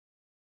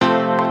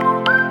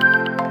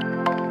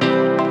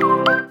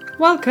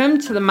Welcome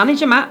to the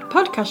Manager Matt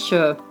podcast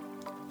show.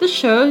 The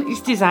show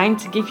is designed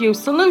to give you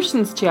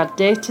solutions to your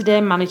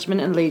day-to-day management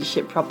and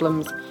leadership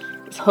problems.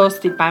 It's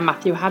hosted by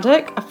Matthew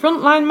Haddock, a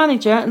frontline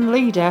manager and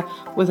leader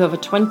with over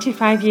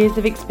 25 years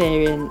of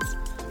experience.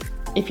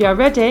 If you're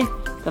ready,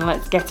 then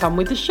let's get on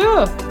with the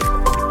show.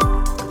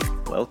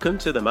 Welcome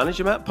to the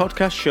Manager Matt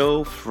podcast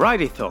show,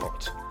 Friday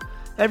Thought.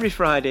 Every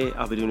Friday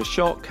I'll be doing a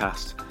short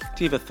cast to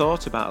give a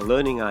thought about a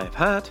learning I have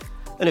had,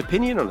 an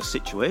opinion on a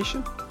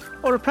situation,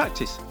 or a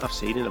practice I've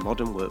seen in a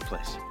modern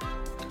workplace.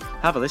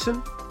 Have a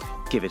listen,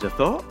 give it a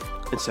thought,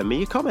 and send me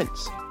your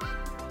comments.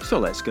 So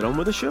let's get on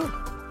with the show.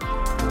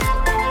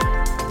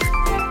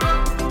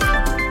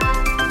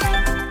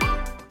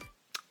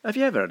 Have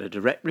you ever had a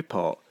direct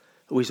report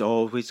who is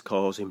always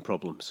causing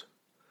problems?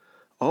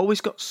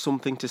 Always got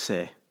something to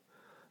say?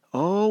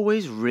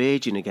 Always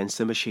raging against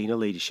the machine of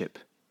leadership?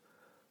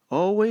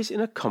 Always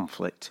in a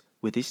conflict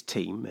with his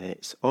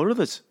teammates or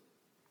others?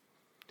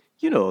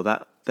 You know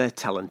that they're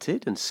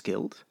talented and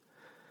skilled,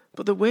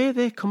 but the way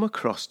they come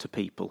across to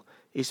people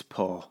is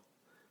poor.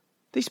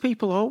 These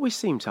people always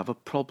seem to have a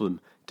problem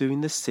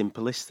doing the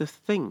simplest of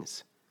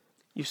things.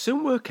 You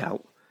soon work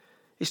out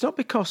it's not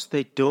because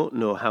they don't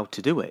know how to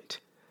do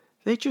it,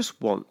 they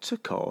just want to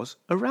cause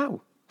a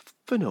row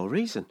for no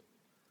reason.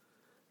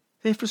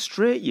 They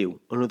frustrate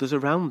you and others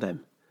around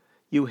them.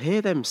 You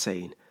hear them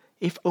saying,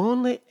 if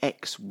only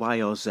X,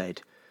 Y or Z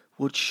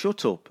would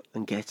shut up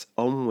and get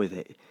on with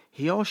it,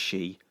 he or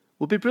she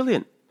would be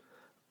brilliant.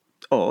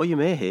 Or you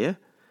may hear,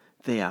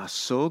 they are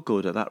so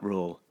good at that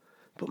role,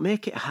 but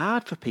make it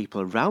hard for people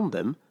around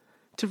them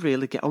to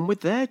really get on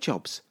with their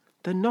jobs.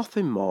 They're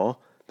nothing more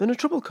than a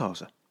trouble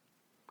causer.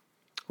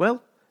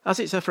 Well, as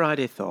it's a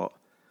Friday thought,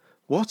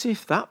 what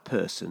if that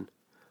person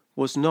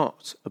was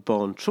not a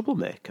born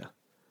troublemaker,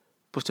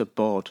 but a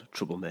bored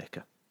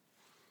troublemaker?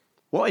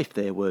 What if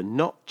they were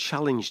not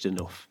challenged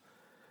enough,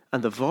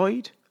 and the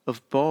void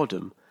of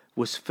boredom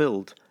was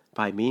filled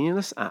by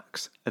meaningless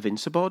acts of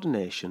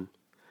insubordination,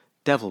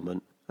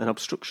 devilment and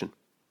obstruction?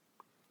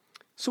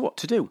 So what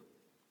to do?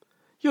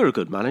 You're a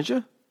good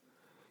manager.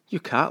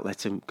 You can't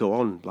let him go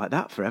on like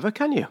that forever,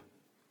 can you?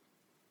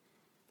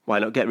 Why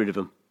not get rid of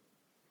them?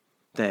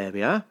 There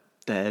we are.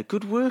 They're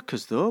good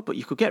workers though, but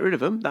you could get rid of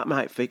them. That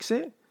might fix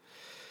it.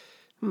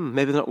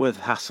 Maybe not worth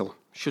the hassle.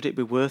 Should it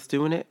be worth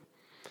doing it?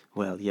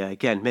 Well, yeah,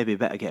 again, maybe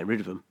better getting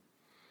rid of them.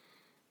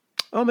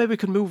 Or maybe we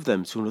could move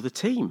them to another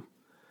team.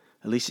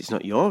 At least it's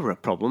not your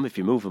problem if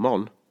you move them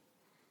on.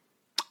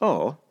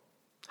 Or,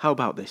 how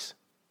about this?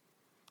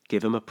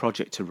 Give them a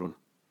project to run,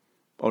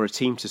 or a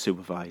team to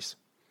supervise.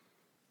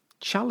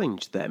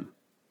 Challenge them.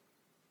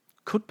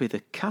 Could be the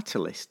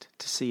catalyst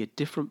to see a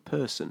different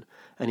person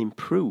and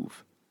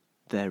improve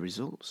their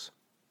results.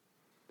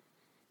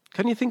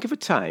 Can you think of a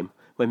time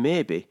when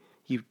maybe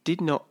you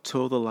did not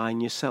toe the line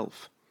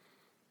yourself?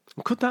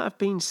 And could that have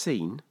been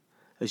seen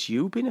as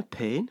you being a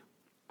pain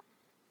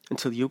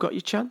until you got your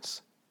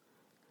chance?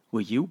 Were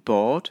you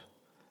bored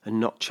and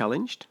not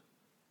challenged?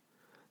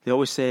 They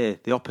always say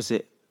the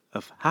opposite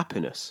of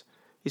happiness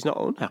is not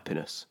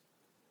unhappiness,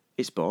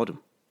 it's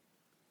boredom.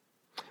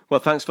 Well,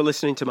 thanks for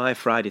listening to my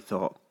Friday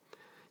thought.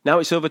 Now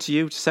it's over to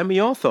you to send me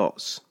your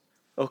thoughts.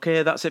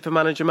 Okay, that's it for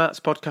Manager Matt's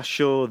podcast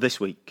show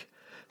this week.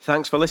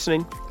 Thanks for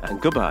listening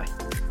and goodbye.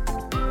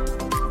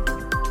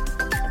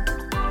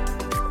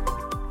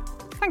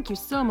 Thank you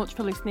so much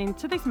for listening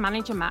to this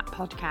Manager Matt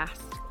podcast.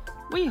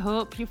 We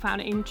hope you found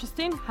it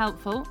interesting,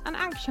 helpful and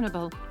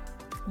actionable.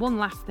 One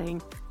last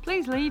thing,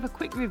 please leave a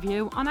quick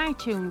review on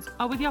iTunes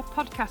or with your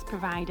podcast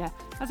provider,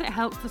 as it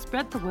helps to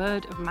spread the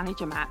word of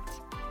Manager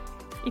Matt.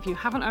 If you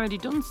haven't already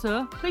done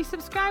so, please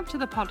subscribe to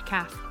the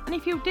podcast, and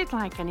if you did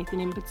like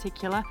anything in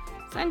particular,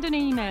 send an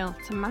email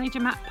to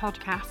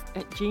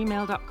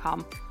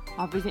managermattpodcast@gmail.com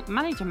or visit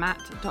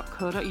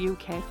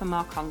managermatt.co.uk for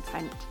more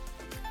content.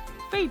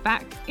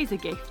 Feedback is a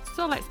gift,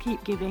 so let's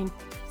keep giving.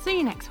 See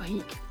you next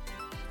week.